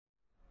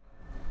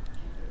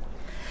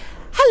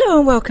Hello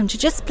and welcome to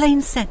Just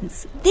Plain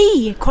Sense,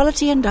 the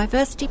Equality and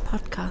Diversity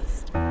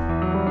podcast.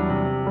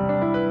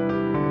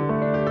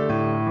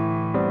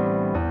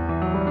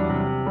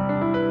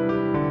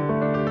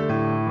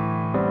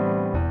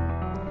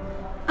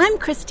 I'm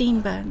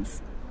Christine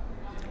Burns.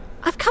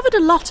 I've covered a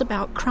lot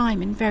about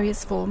crime in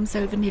various forms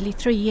over nearly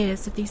 3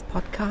 years of these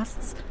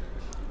podcasts.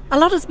 A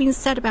lot has been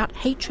said about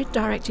hatred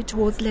directed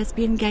towards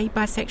lesbian, gay,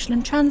 bisexual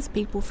and trans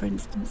people, for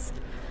instance.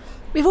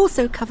 We've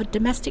also covered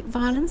domestic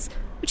violence,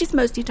 which is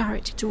mostly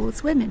directed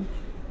towards women.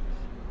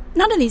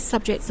 None of these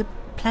subjects are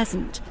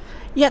pleasant,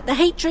 yet the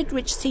hatred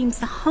which seems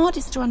the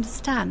hardest to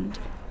understand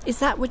is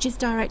that which is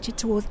directed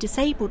towards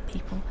disabled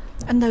people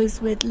and those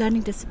with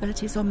learning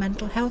disabilities or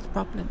mental health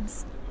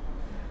problems.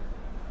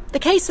 The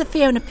case of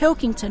Fiona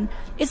Pilkington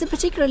is a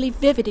particularly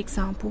vivid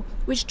example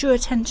which drew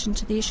attention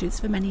to the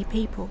issues for many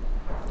people.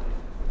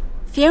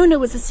 Fiona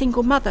was a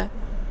single mother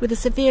with a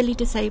severely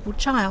disabled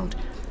child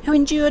who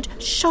endured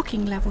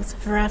shocking levels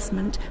of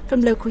harassment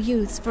from local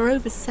youths for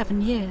over 7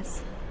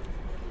 years.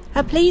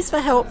 Her pleas for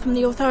help from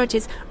the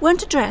authorities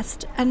weren't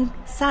addressed, and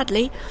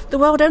sadly, the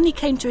world only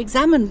came to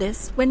examine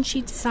this when she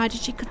decided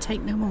she could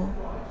take no more.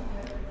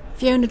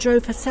 Fiona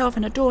drove herself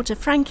and her daughter,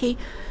 Frankie,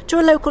 to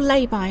a local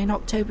lay-by in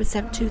October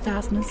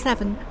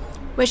 2007,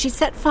 where she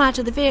set fire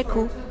to the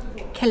vehicle,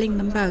 killing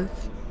them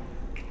both.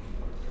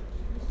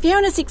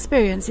 Fiona's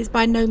experience is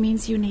by no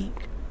means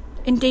unique.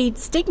 Indeed,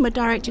 stigma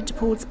directed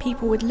towards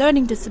people with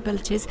learning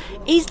disabilities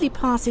easily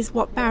passes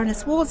what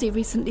Baroness Wolsey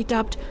recently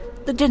dubbed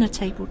the dinner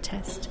table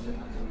test.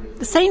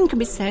 The same can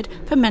be said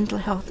for mental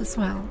health as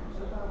well.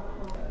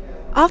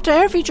 After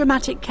every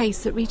dramatic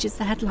case that reaches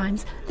the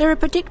headlines, there are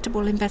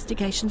predictable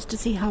investigations to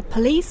see how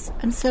police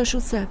and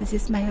social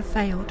services may have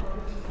failed.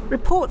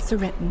 Reports are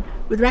written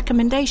with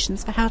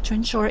recommendations for how to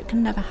ensure it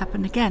can never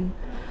happen again.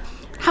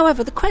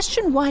 However, the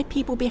question why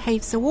people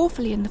behave so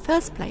awfully in the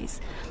first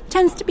place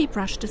tends to be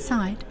brushed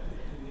aside.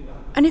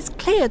 And it's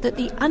clear that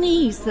the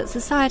unease that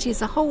society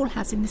as a whole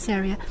has in this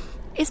area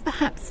is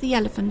perhaps the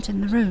elephant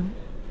in the room.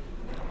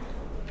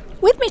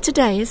 With me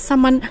today is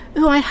someone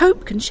who I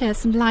hope can share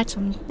some light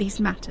on these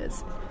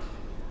matters.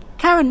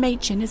 Karen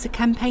Machin is a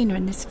campaigner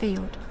in this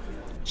field.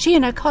 She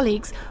and her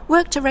colleagues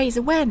work to raise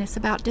awareness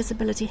about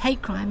disability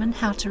hate crime and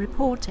how to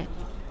report it.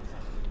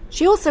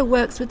 She also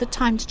works with the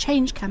Time to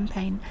Change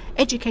campaign,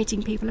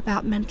 educating people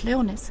about mental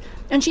illness,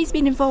 and she's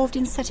been involved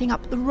in setting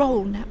up the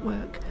Roll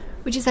Network,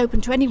 which is open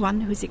to anyone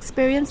who has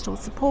experienced or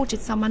supported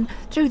someone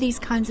through these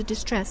kinds of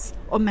distress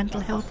or mental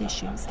health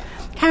issues.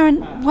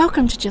 Karen,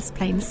 welcome to Just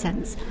Plain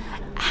Sense.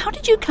 How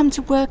did you come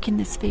to work in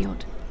this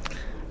field?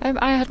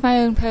 I had my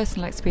own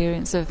personal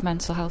experience of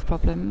mental health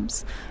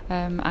problems.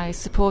 I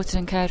supported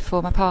and cared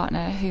for my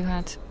partner who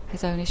had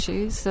his own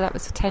issues, so that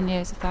was for 10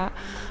 years of that.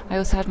 I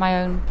also had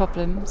my own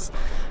problems.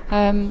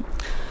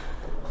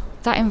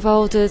 That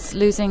involved us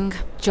losing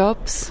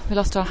jobs. We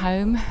lost our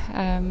home.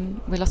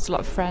 We lost a lot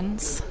of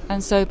friends.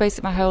 And so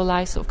basically my whole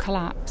life sort of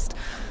collapsed.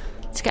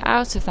 To get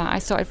out of that, I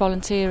started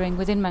volunteering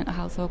within mental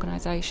health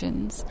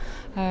organisations.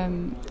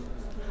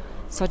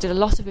 So I did a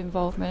lot of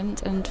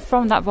involvement. And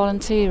from that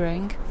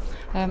volunteering,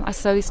 I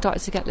slowly started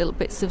to get little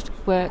bits of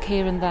work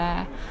here and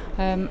there.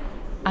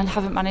 And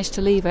haven't managed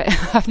to leave it.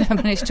 I've never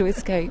managed to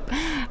escape,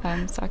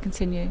 so I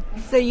continue.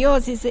 So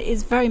yours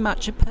is very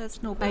much a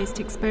personal-based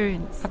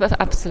experience?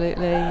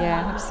 Absolutely,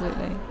 yeah,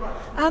 absolutely.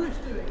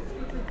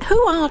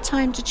 Who are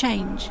Time to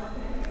Change?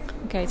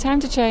 Okay, Time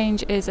to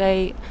Change is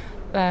a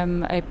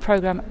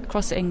programme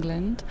across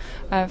England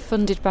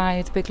funded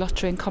by the Big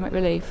Lottery and Comic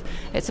Relief.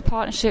 It's a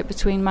partnership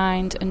between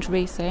Mind and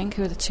Rethink,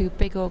 who are the two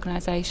big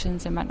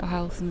organisations in mental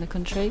health in the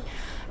country.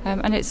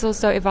 And it's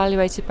also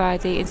evaluated by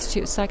the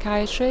Institute of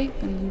Psychiatry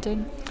in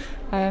London.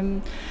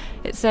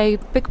 It's a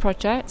big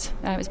project.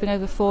 It's been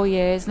over 4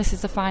 years, and this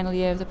is the final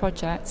year of the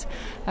project.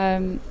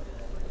 It's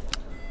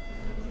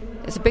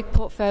a big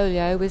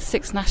portfolio with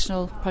 6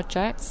 national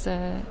projects.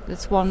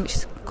 There's one which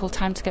is called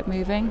Time to Get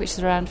Moving, which is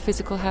around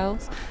physical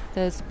health.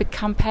 There's big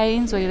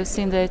campaigns where you'll have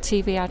seen the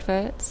TV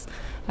adverts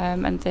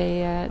and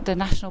the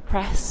national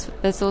press.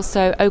 There's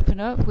also Open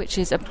Up, which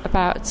is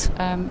about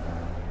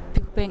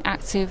people being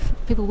active,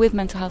 people with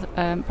mental health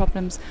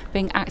problems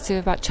being active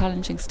about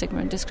challenging stigma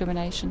and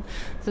discrimination.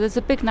 So there's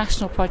a big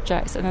national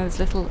project, and then there's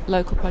little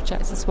local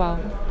projects as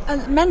well.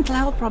 Mental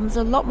health problems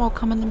are a lot more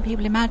common than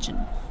people imagine.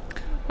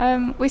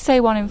 We say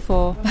 1 in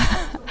 4.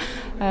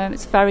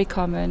 It's very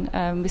common.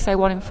 We say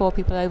 1 in 4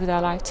 people over their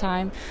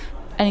lifetime.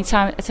 At any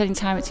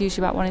time, it's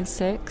usually about 1 in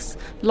 6.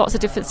 Lots of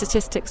different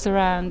statistics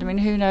around. I mean,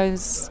 who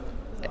knows?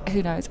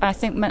 I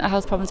think mental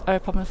health problems are a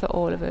problem for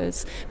all of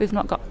us. We've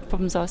not got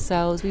problems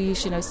ourselves. We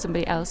usually know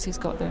somebody else who's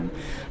got them.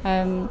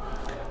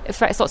 It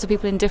affects lots of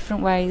people in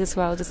different ways as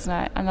well, doesn't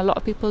it? And a lot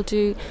of people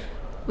do,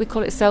 we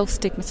call it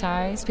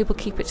self-stigmatise. People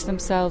keep it to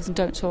themselves and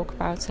don't talk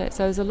about it.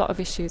 So there's a lot of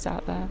issues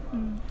out there.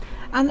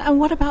 And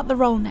what about the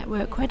Roll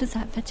Network? Where does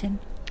that fit in?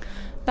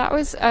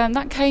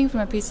 That came from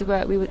a piece of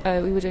work we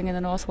were doing in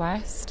the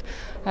Northwest.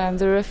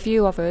 There are a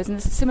few of us, and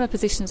there's similar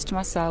positions to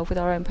myself with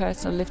our own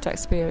personal lived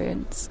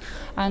experience.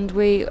 And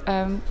we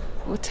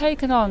were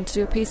taken on to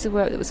do a piece of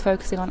work that was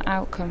focusing on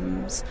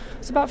outcomes.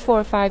 It's about 4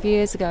 or 5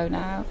 years ago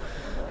now.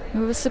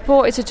 We were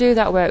supported to do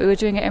that work. We were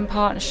doing it in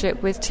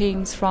partnership with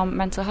teams from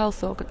mental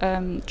health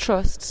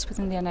trusts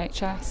within the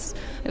NHS.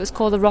 It was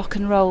called the Rock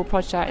and Roll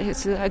Project.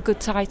 It's a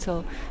good title.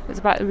 It was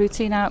about the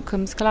Routine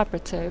Outcomes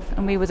Collaborative,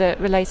 and we were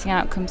relating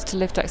outcomes to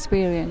lived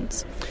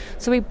experience.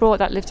 So we brought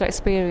that lived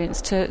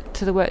experience to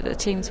the work that the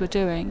teams were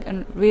doing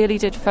and really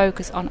did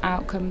focus on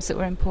outcomes that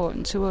were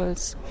important to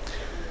us.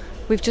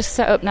 We've just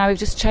set up now, we've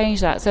just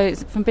changed that. So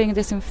it's, from being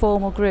this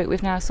informal group,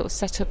 we've now sort of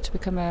set up to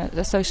become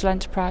a social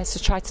enterprise to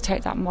try to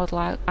take that model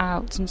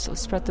out and sort of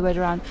spread the word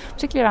around,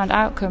 particularly around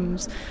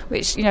outcomes,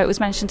 which, it was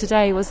mentioned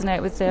today, wasn't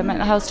it, with the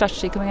mental health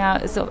strategy coming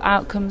out, sort of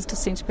outcomes does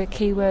seem to be a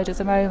key word at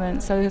the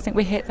moment. So I think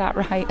we hit that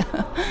right.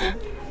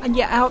 And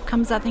yet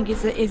outcomes, I think,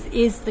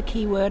 is the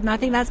key word, and I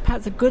think that's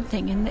perhaps a good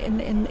thing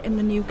in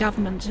the new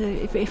government,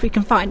 if we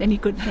can find any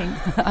good things.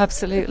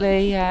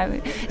 Absolutely, yeah.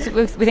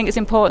 We think it's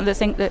important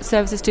that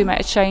services do make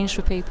a change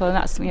for people, and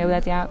that's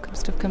where the outcome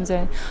stuff comes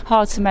in.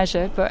 Hard to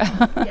measure, but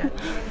yeah.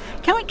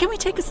 Can we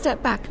take a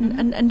step back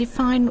and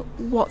define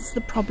what's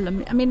the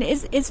problem? I mean,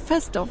 is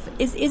first off,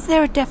 is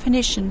there a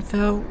definition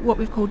for what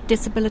we've called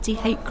disability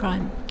hate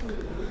crime?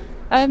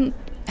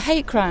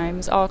 Hate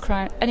crimes are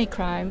any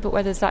crime, but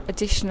where there's that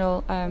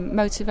additional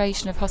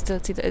motivation of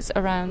hostility that is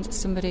around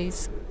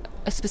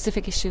a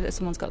specific issue that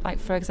someone's got, like,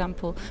 for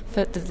example,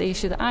 for the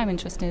issue that I'm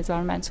interested in is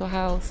our mental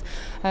health.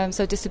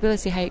 So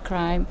disability hate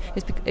crime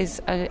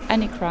is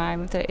any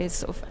crime that is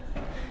sort of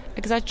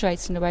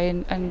exaggerated in a way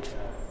and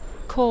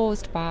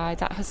caused by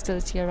that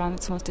hostility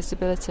around someone's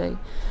disability.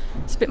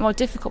 It's a bit more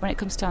difficult when it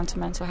comes down to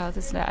mental health,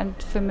 isn't it? And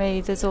for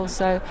me, there's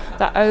also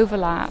that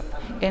overlap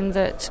in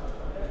that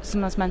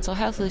someone's mental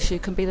health issue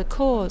can be the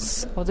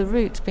cause or the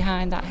root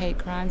behind that hate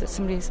crime, that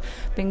somebody's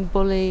being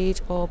bullied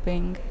or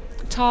being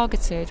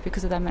targeted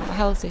because of their mental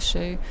health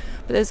issue.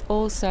 But there's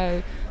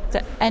also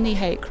that any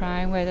hate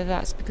crime, whether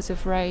that's because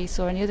of race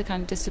or any other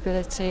kind of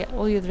disability,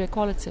 all the other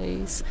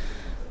equalities,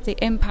 the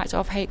impact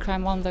of hate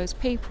crime on those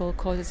people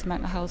causes a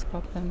mental health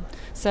problem.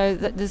 So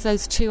there's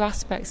those two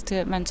aspects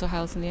to mental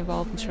health and the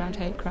involvement around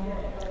hate crime.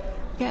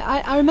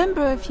 Yeah, I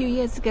remember a few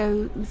years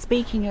ago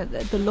speaking at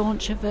the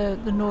launch of the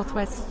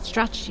Northwest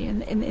strategy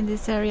in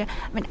this area.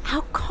 I mean,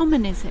 how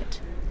common is it?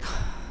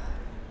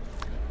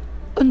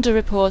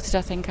 Underreported,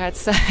 I think I'd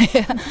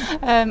say.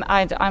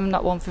 I'm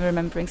not one for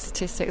remembering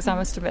statistics, I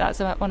must admit, that's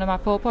one of my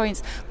poor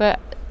points. But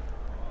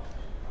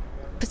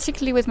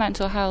particularly with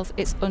mental health,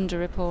 it's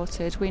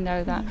underreported. We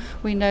know that.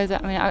 We know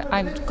that. I mean,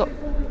 I've got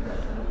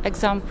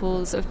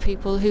examples of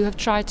people who have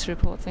tried to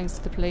report things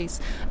to the police,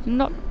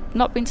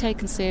 not been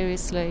taken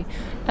seriously,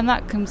 and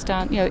that comes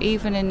down,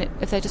 even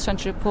if they're just trying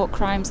to report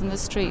crimes on the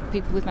street,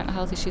 people with mental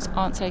health issues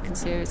aren't taken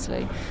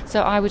seriously.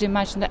 So I would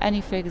imagine that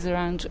any figures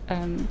around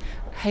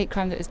hate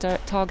crime that is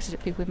targeted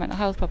at people with mental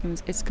health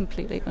problems is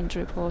completely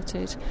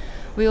underreported.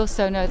 We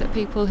also know that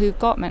people who've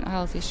got mental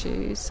health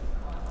issues,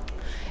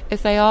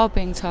 if they are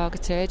being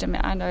targeted, I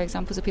mean, I know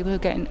examples of people who are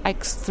getting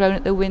eggs thrown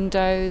at the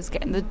windows,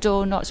 getting the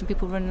door knocked and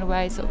people running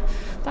away, so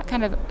that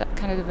kind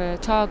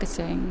of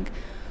targeting,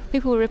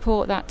 people will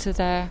report that to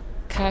their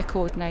care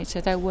coordinator,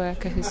 their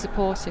worker who's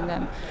supporting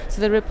them. So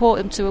they report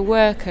them to a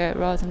worker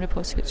rather than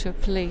reporting it to a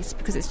police,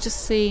 because it's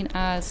just seen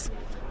as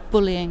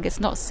bullying. It's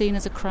not seen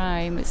as a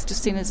crime. It's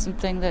just seen as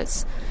something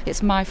it's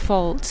my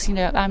fault.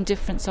 I'm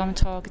different, so I'm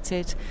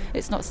targeted.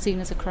 It's not seen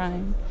as a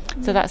crime.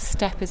 So that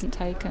step isn't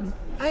taken.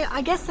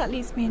 I guess that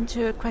leads me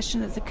into a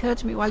question that's occurred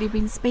to me while you've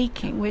been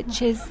speaking,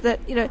 which is that,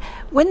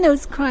 when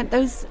those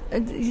crimes,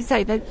 you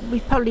say that we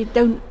probably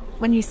don't,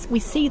 when we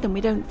see them, we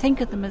don't think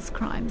of them as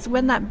crimes.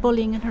 When that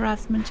bullying and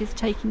harassment is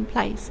taking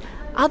place,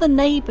 other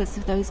neighbours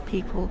of those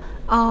people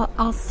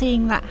are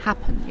seeing that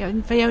happen.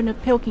 In Fiona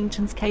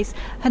Pilkington's case,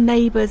 her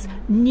neighbours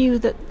knew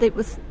that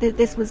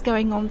this was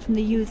going on from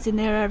the youths in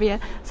their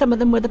area. Some of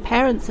them were the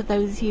parents of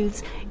those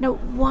youths.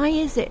 Why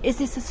is it? Is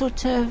this a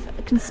sort of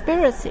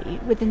conspiracy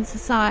within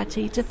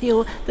society to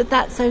feel that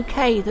that's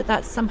okay, that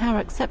that's somehow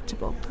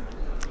acceptable?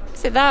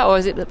 Is it that, or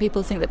is it that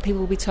people think that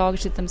people will be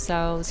targeted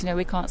themselves?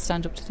 We can't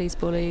stand up to these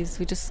bullies.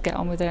 We just get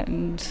on with it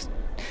and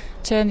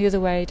turn the other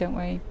way, don't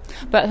we?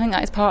 But I think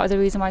that is part of the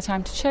reason why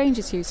Time to Change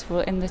is useful,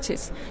 in that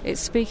it's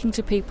speaking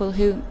to people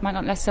who might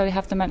not necessarily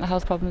have the mental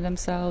health problem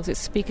themselves. It's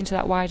speaking to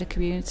that wider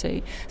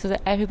community so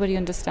that everybody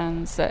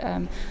understands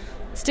that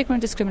stigma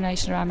and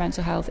discrimination around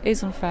mental health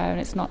is unfair and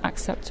it's not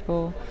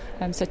acceptable.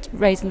 So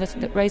raising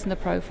the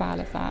profile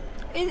of that.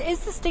 Is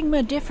the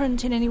stigma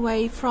different in any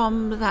way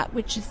from that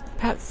which is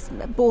perhaps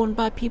borne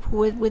by people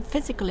with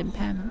physical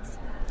impairments?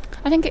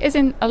 I think it is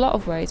in a lot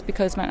of ways,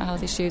 because mental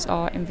health issues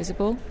are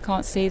invisible,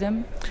 can't see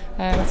them.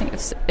 I think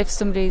if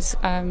somebody's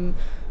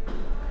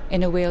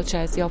in a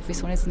wheelchair is the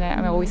obvious one, isn't it? I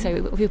mean, I always say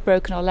if you've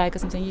broken a leg or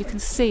something, you can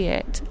see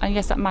it, and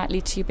yes, that might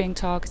lead to you being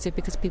targeted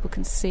because people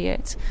can see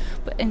it.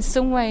 But in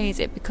some ways,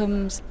 it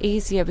becomes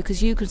easier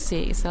because you can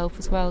see it yourself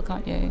as well,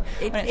 can't you?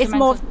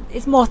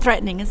 It's more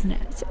threatening, isn't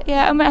it?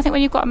 Yeah, I mean, I think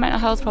when you've got a mental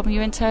health problem,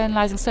 you're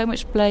internalising so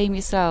much blame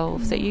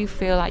yourself that you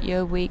feel like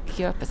you're weak,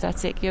 you're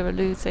pathetic, you're a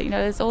loser. You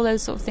know, there's all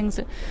those sort of things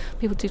that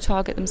people do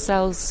target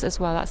themselves as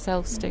well, that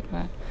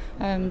self-stigma.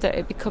 That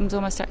it becomes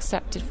almost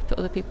accepted for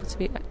other people to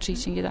be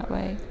treating you that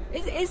way.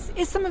 Is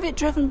some of it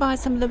driven by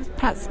some of the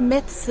perhaps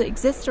myths that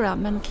exist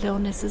around mental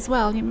illness as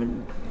well?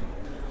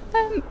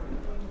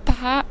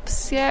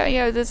 Perhaps, yeah. You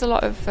know, there's a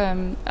lot of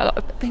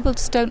people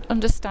just don't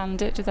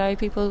understand it, do they?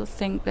 People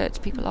think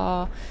that people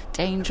are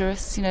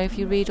dangerous. You know, if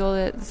you read all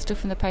the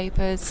stuff in the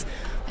papers,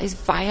 it's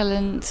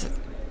violent.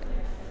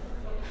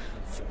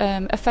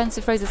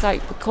 Offensive phrases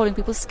like calling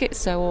people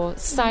schizo or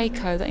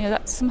psycho,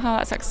 that somehow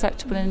that's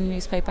acceptable in a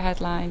newspaper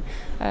headline,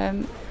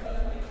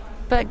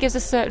 but it gives a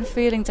certain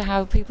feeling to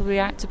how people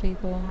react to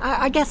people.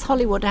 I guess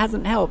Hollywood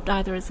hasn't helped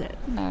either, is it?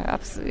 No,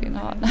 absolutely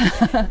not.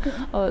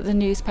 Or the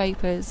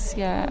newspapers,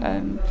 yeah.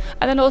 And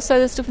then also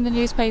there's stuff in the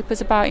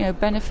newspapers about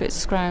benefit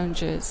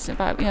scroungers,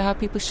 about how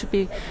people should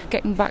be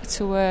getting back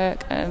to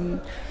work,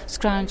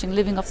 scrounging,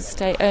 living off the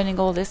state, earning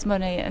all this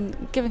money, and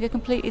giving a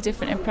completely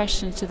different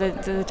impression to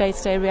the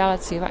day-to-day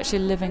reality of actually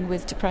living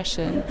with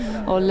depression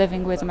or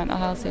living with a mental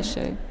health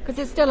issue. Because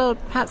there's still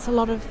perhaps a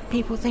lot of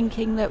people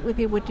thinking that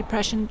people with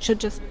depression should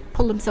just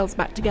pull themselves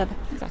back together.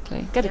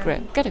 Exactly. Get a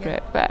grip.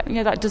 But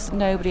that does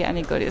nobody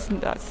any good.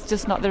 That's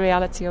just not the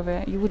reality of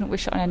it. You wouldn't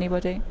wish it on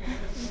anybody.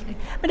 Okay.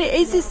 But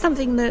is this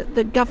something that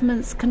the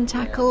governments can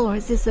tackle, or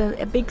is this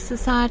a big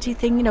society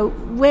thing?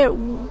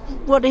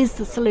 What is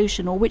the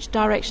solution, or which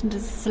direction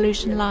does the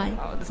solution lie?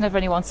 There's never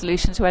any one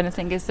solution to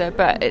anything, is there?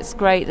 But it's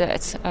great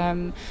that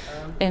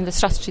in the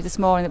strategy this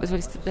morning, that was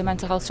released, the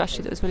mental health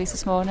strategy that was released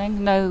this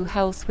morning, no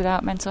health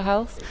without mental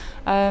health.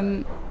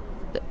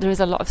 There is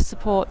a lot of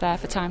support there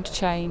for Time to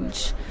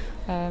Change,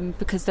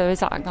 because there is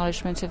that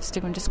acknowledgement of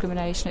stigma and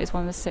discrimination. It's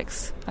one of the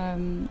 6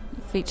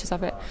 features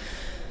of it.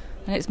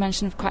 And it's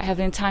mentioned quite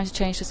heavily, and Time to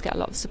Change does get a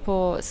lot of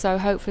support. So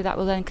hopefully that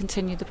will then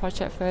continue the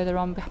project further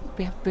on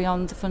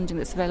beyond the funding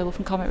that's available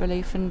from Comic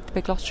Relief and the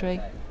Big Lottery.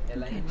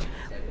 Okay.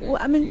 Well,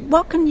 I mean,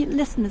 what can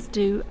listeners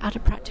do at a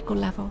practical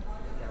level?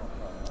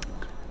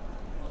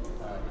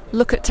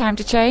 Look at Time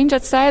to Change,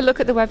 I'd say. Look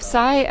at the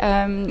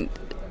website.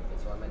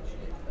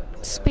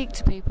 Speak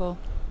to people.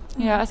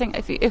 I think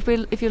if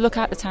you look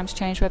at the Time to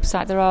Change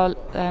website, there are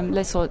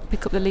lists, or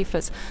pick up the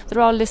leaflets.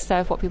 There are lists there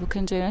of what people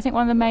can do. And I think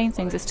one of the main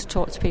things is to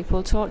talk to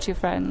people, talk to your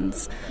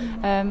friends.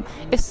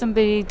 If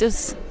somebody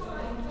is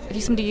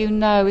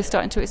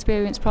starting to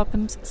experience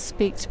problems,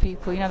 speak to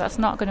people. That's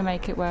not going to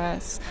make it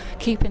worse.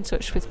 Keep in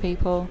touch with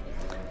people,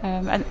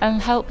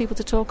 and help people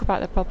to talk about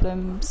their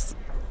problems.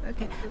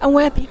 Okay. And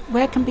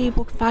where can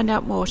people find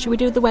out more? Should we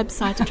do the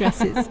website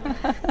addresses?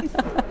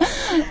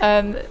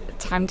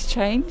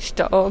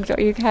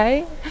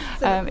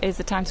 timetochange.org.uk is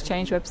the Time to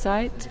Change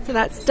website. So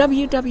that's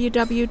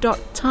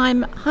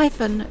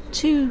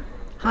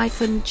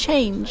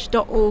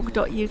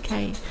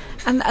www.time-to-change.org.uk.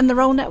 And the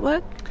Roll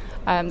Network?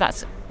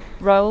 That's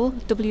Roll,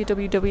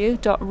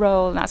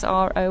 www.roll, and that's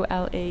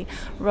ROLE,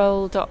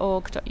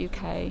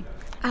 roll.org.uk.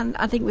 And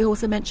I think we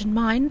also mentioned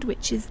Mind,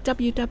 which is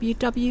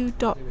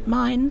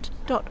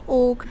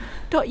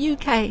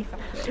www.mind.org.uk.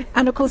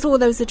 And of course all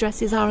those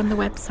addresses are on the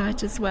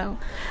website as well.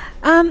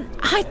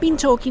 I've been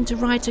talking to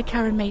writer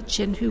Karen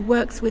Machin, who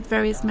works with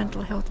various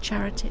mental health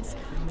charities.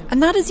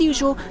 And that, as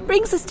usual,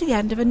 brings us to the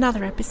end of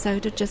another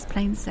episode of Just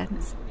Plain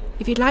Sense.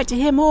 If you'd like to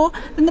hear more,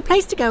 then the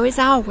place to go is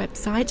our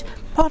website,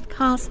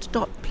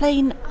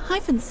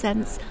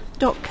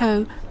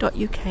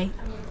 podcast.plain-sense.co.uk.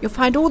 You'll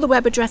find all the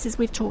web addresses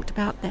we've talked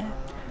about there.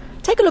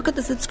 Take a look at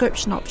the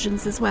subscription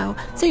options as well,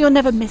 so you'll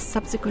never miss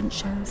subsequent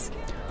shows.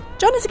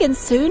 Join us again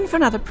soon for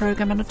another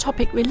programme on a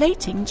topic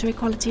relating to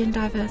equality and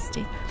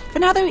diversity. For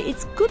now, though,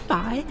 it's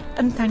goodbye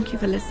and thank you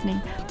for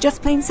listening.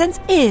 Just Plain Sense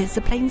is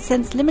a Plain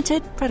Sense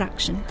Limited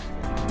production.